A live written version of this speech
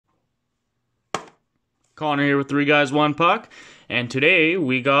Connor here with 3 Guys 1 Puck, and today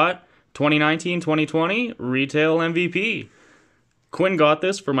we got 2019-2020 Retail MVP. Quinn got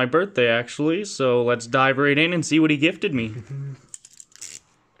this for my birthday, actually, so let's dive right in and see what he gifted me.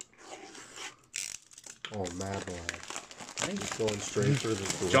 Oh, mad lad. I think he's going straight for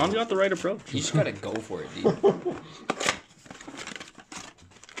the John's got the right approach. You just gotta go for it, dude.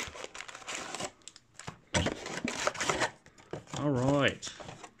 All right.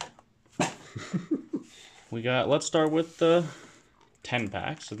 Let's start with the 10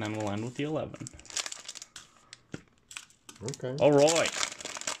 packs, and then we'll end with the 11. Okay. All right.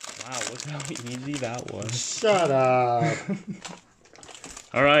 Wow, look how easy that was. Shut up.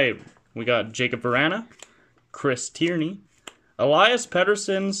 All right. We got Jacob Verana, Chris Tierney, Elias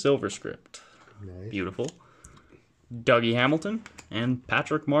Pettersson, Silver Script. Nice. Beautiful. Dougie Hamilton, and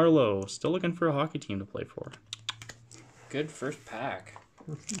Patrick Marleau. Still looking for a hockey team to play for. Good first pack.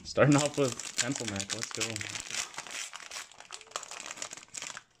 Starting off with Pencil Neck. Let's go.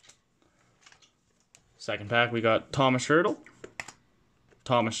 Second pack, we got Thomas Hertl,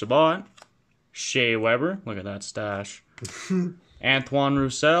 Thomas Chabot, Shea Weber. Look at that stash. Antoine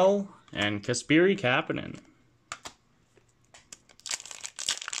Roussel, and Kasperi Kapanen.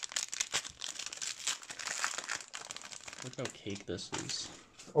 Look how cake this is.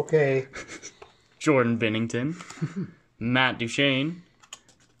 Okay. Jordan Binnington, Matt Duchene,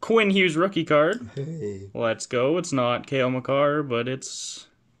 Quinn Hughes rookie card. Hey. Let's go. It's not Cale Makar, but it's...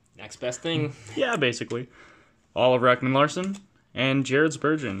 Next best thing. yeah, basically. Oliver Ekman-Larsson and Jared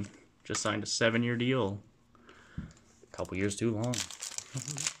Spurgeon. Just signed a 7-year deal. A couple years too long.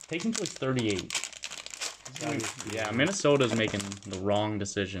 Taking to like 38. Yeah, Minnesota's making the wrong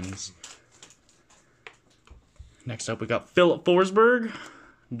decisions. Next up, we got Philip Forsberg,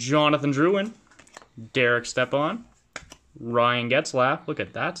 Jonathan Drouin, Derek Stepan, Ryan Getzlaf. Look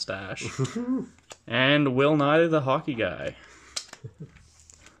at that stash. And Will Nye, the hockey guy.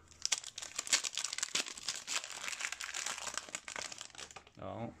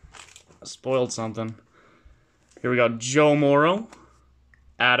 Oh, I spoiled something. Here we got Joe Morrow,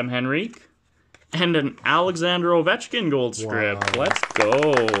 Adam Henrique, and an Alexander Ovechkin gold script. Wow. Let's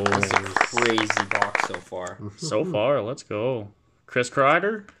go. That's a crazy box so far. So far, let's go. Chris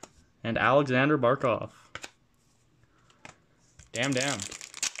Kreider and Alexander Barkov. Damn.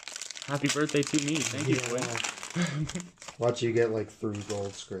 Happy birthday to me. Thank you, Quinn. Watch you get like 3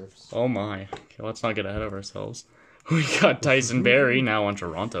 gold scripts. Oh my. Okay, let's not get ahead of ourselves. We got Tyson Barrie now on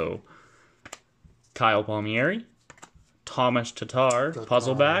Toronto. Kyle Palmieri. Thomas Tatar.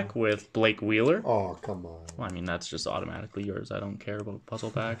 Puzzleback with Blake Wheeler. Oh, come on. Well, I mean, that's just automatically yours. I don't care about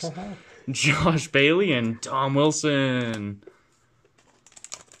puzzle packs. Josh Bailey and Tom Wilson.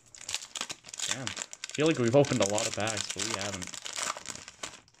 Damn. I feel like we've opened a lot of packs, but we haven't.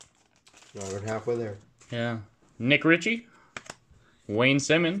 Not even halfway there. Yeah. Nick Ritchie. Wayne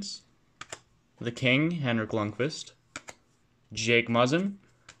Simmons. The King, Henrik Lundqvist. Jake Muzzin.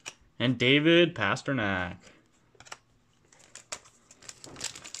 And David Pasternak.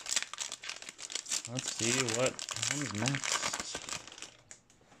 Let's see what comes next.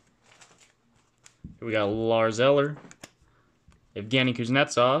 Here we got Lars Eller. Evgeny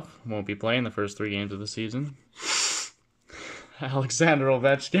Kuznetsov. Won't be playing the first 3 games of the season. Alexander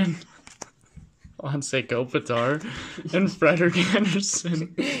Ovechkin. Ansei Kopitar. And Frederick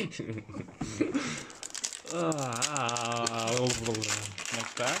Anderson.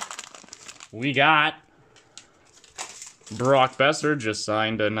 Next back. We got Brock Besser. Just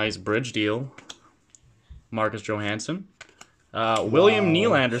signed a nice bridge deal. Marcus Johansson. William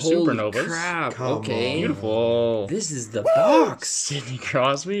Nylander, Holy Supernovas. crap. Come Okay. on. Beautiful. This is the box. Sidney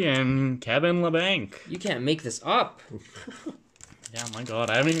Crosby and Kevin LeBanc. You can't make this up. Yeah, my God.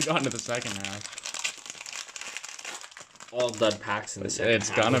 I haven't even gotten to the second half. All dud packs in the second It's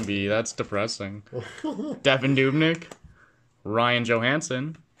half. gonna be. That's depressing. Devin Dubnyk, Ryan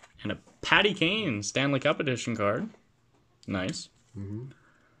Johansson, and a Patty Kane Stanley Cup edition card. Nice.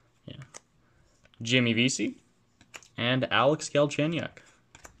 Yeah. Jimmy Vesey and Alex Galchenyuk.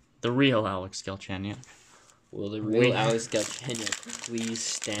 The real Alex Galchenyuk. Will the real Alex Galchenyuk please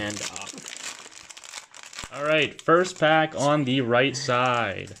stand up? All right, first pack on the right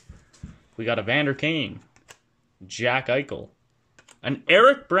side. We got a Vander Kane, Jack Eichel, an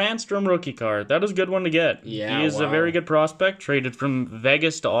Eric Brandstrom rookie card. That is a good one to get. Yeah, he is a very good prospect, traded from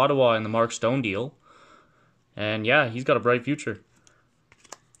Vegas to Ottawa in the Mark Stone deal. And yeah, he's got a bright future.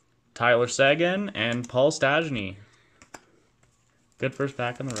 Tyler Seguin and Paul Stastny. Good first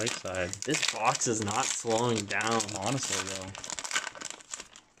pack on the right side. This box is not slowing down. Honestly, though.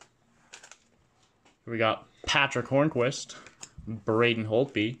 We got Patrick Hornquist, Braden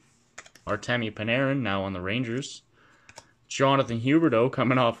Holtby, Artemi Panarin, now on the Rangers. Jonathan Huberdeau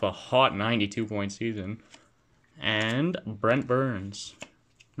coming off a hot 92-point season. And Brent Burns.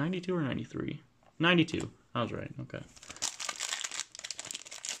 92 or 93? 92. I was right. Okay.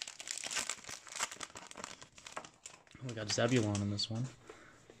 We got Zebulon in this one.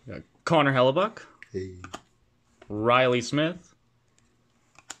 We got Connor Hellebuck. Hey. Riley Smith.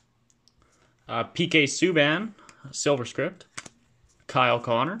 PK Subban, Silver Script. Kyle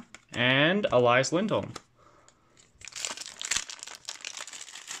Connor. And Elias Lindholm.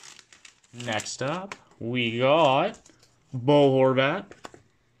 Next up, we got Bo Horvat,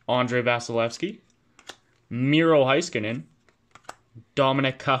 Andre Vasilevsky, Miro Heiskanen,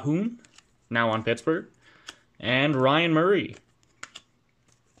 Dominic Cahoon, now on Pittsburgh, and Ryan Murray.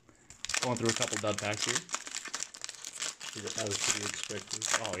 Going through a couple dud packs here. That was to be expected.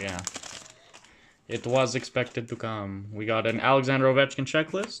 Oh, yeah. It was expected to come. We got an Alexander Ovechkin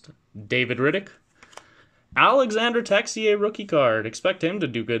checklist, David Riddick, Alexander Texier rookie card. Expect him to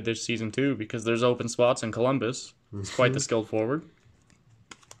do good this season, too, because there's open spots in Columbus. He's quite the skilled forward.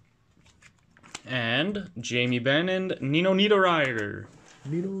 And Jamie Benn and Nino Niederreiter.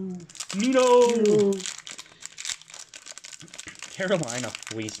 Nino. Carolina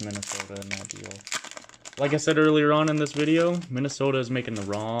fleeced Minnesota in that deal. Like I said earlier on in this video, Minnesota is making the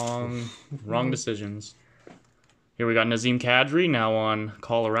wrong decisions. Here we got Nazem Kadri, now on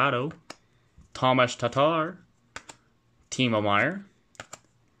Colorado. Tomas Tatar. Timo Meier.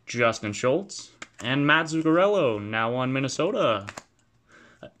 Justin Schultz. And Matt Zuccarello, now on Minnesota.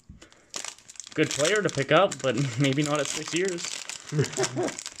 Good player to pick up, but maybe not at 6 years.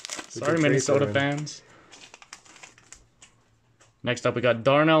 Sorry, Minnesota fans. Next up, we got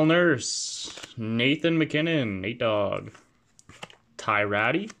Darnell Nurse, Nathan McKinnon, Nate Dogg, Ty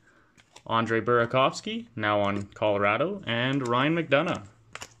Ratty, Andre Burakovsky, now on Colorado, and Ryan McDonough.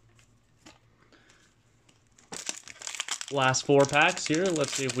 Last 4 packs here.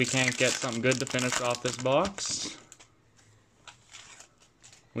 Let's see if we can't get something good to finish off this box.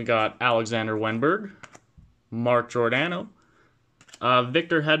 We got Alexander Wenberg, Mark Giordano,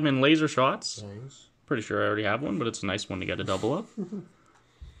 Victor Hedman laser shots. Nice. Pretty sure I already have one, but it's a nice one to get a double up.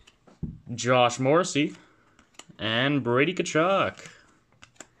 Josh Morrissey and Brady Tkachuk.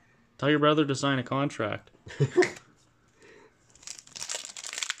 Tell your brother to sign a contract.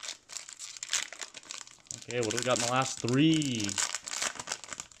 Okay, what do we got in the last 3?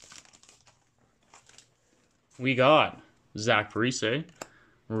 We got Zach Parise,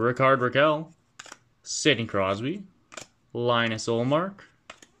 Ricard Raquel, Sidney Crosby, Linus Ullmark,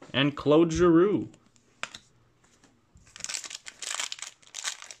 and Claude Giroux.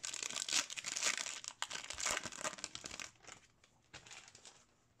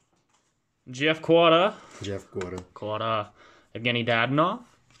 Jeff Quada, Evgeny Dadonov,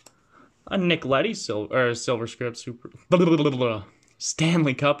 a Nick Leddy Silver Script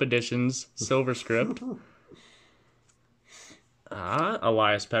Stanley Cup Editions Silver Script,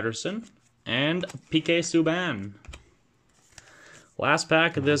 Elias Pettersson, and PK Subban. Last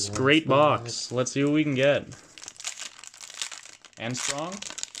pack of this great box. Let's see what we can get. And strong.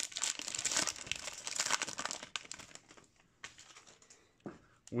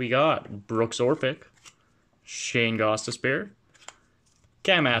 We got Brooks Orpik, Shane Gostisbehere,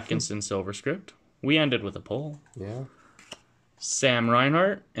 Cam Atkinson Silver Script. We ended with a pull. Yeah. Sam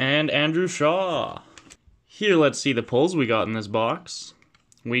Reinhart and Andrew Shaw. Here, let's see the pulls we got in this box.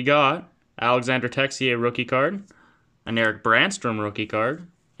 We got Alexander Texier rookie card, an Eric Brandstrom rookie card,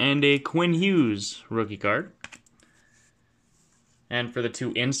 and a Quinn Hughes rookie card. And for the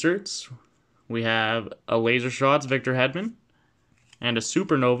 2 inserts, we have a Laser Shots Victor Hedman, and a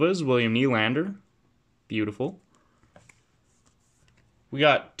Supernovas, William Nylander. Beautiful. We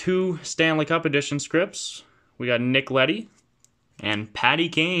got 2 Stanley Cup Edition scripts. We got Nick Leddy and Patty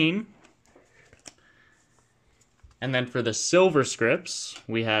Kane. And then for the silver scripts,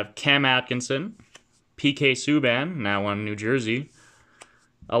 we have Cam Atkinson, PK Subban, now on New Jersey,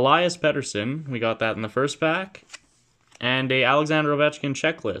 Elias Pettersson, we got that in the first pack, and a Alexander Ovechkin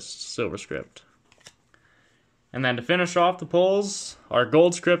checklist silver script. And then to finish off the pulls, our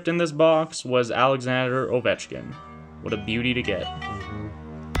gold script in this box was Alexander Ovechkin. What a beauty to get.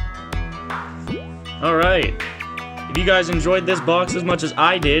 Alright, if you guys enjoyed this box as much as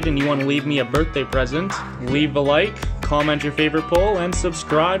I did and you want to leave me a birthday present, leave a like, comment your favorite pull, and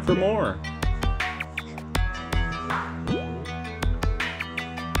subscribe for more.